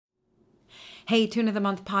Hey, Tune of the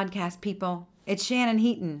Month podcast people. It's Shannon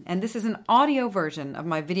Heaton, and this is an audio version of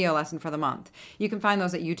my video lesson for the month. You can find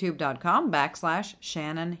those at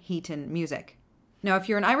youtube.com/Shannon Heaton Music. Now, if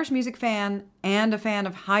you're an Irish music fan and a fan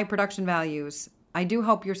of high production values, I do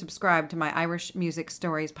hope you're subscribed to my Irish Music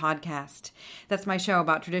Stories podcast. That's my show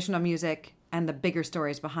about traditional music and the bigger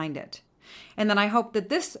stories behind it. And then I hope that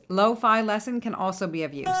this lo-fi lesson can also be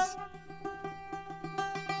of use.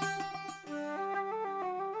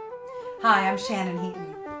 Hi, I'm Shannon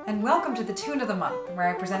Heaton, and welcome to the Tune of the Month, where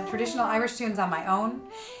I present traditional Irish tunes on my own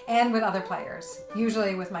and with other players,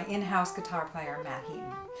 usually with my in-house guitar player, Matt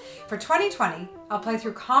Heaton. For 2020, I'll play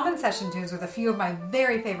through common session tunes with a few of my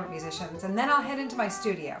very favorite musicians, and then I'll head into my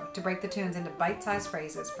studio to break the tunes into bite-sized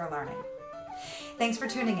phrases for learning. Thanks for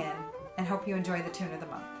tuning in, and hope you enjoy the Tune of the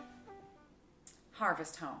Month.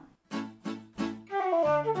 Harvest Home.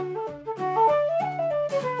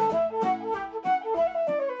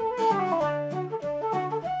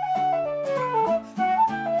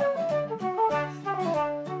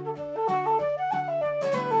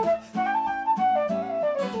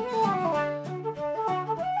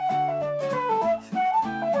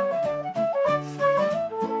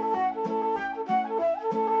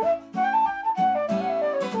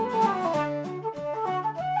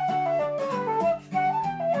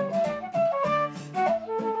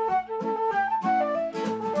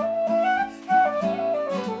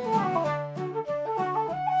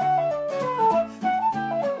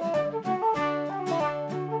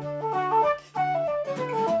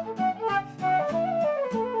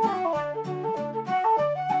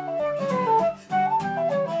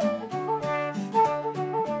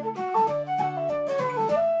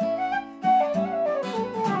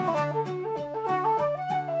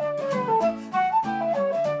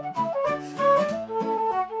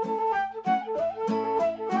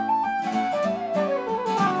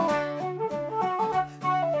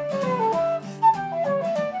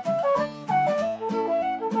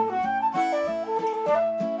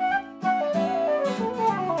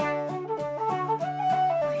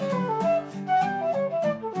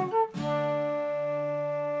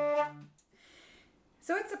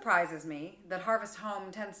 So it surprises me that Harvest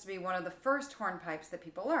Home tends to be one of the first hornpipes that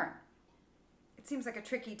people learn. It seems like a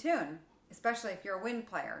tricky tune, especially if you're a wind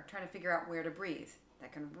player trying to figure out where to breathe.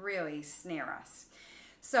 That can really snare us.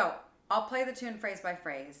 So I'll play the tune phrase by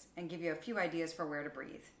phrase and give you a few ideas for where to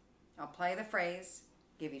breathe. I'll play the phrase,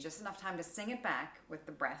 give you just enough time to sing it back with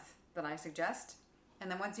the breath that I suggest,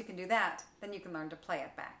 and then once you can do that, then you can learn to play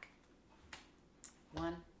it back.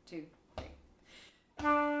 1, 2, 3.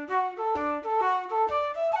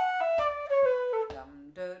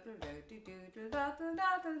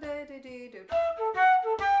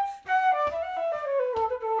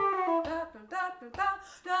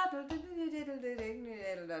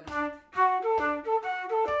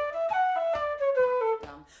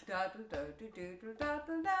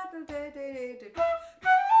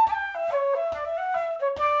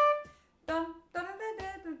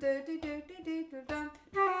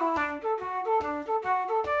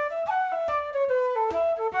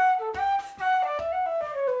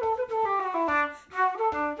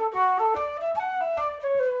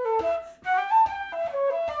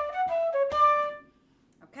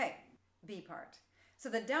 B part. So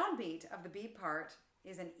the downbeat of the B part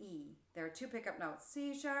is an E. There are 2 pickup notes,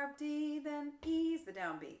 C sharp, D, then E is the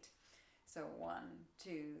downbeat. So 1,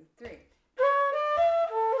 2, 3.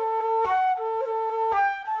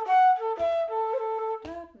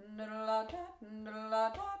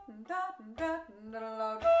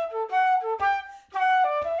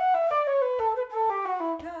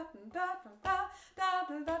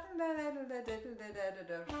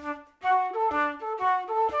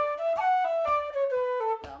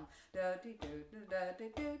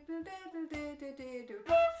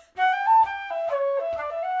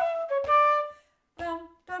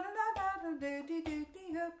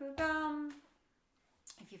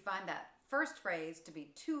 If you find that first phrase to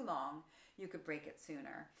be too long, you could break it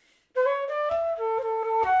sooner.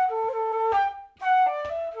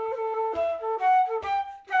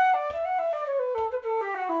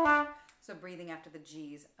 So breathing after the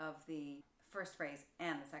G's of the first phrase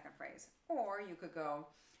and the second phrase. Or you could go...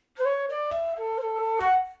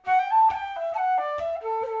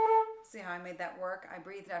 See how I made that work? I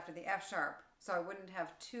breathed after the F sharp, so I wouldn't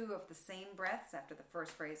have 2 of the same breaths after the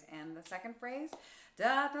first phrase and the second phrase. You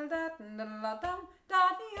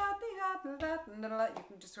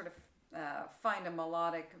can just sort of find a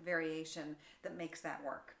melodic variation that makes that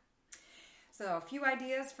work. So a few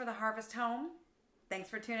ideas for the Harvest Home. Thanks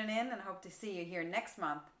for tuning in, and hope to see you here next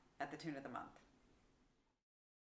month at the Tune of the Month.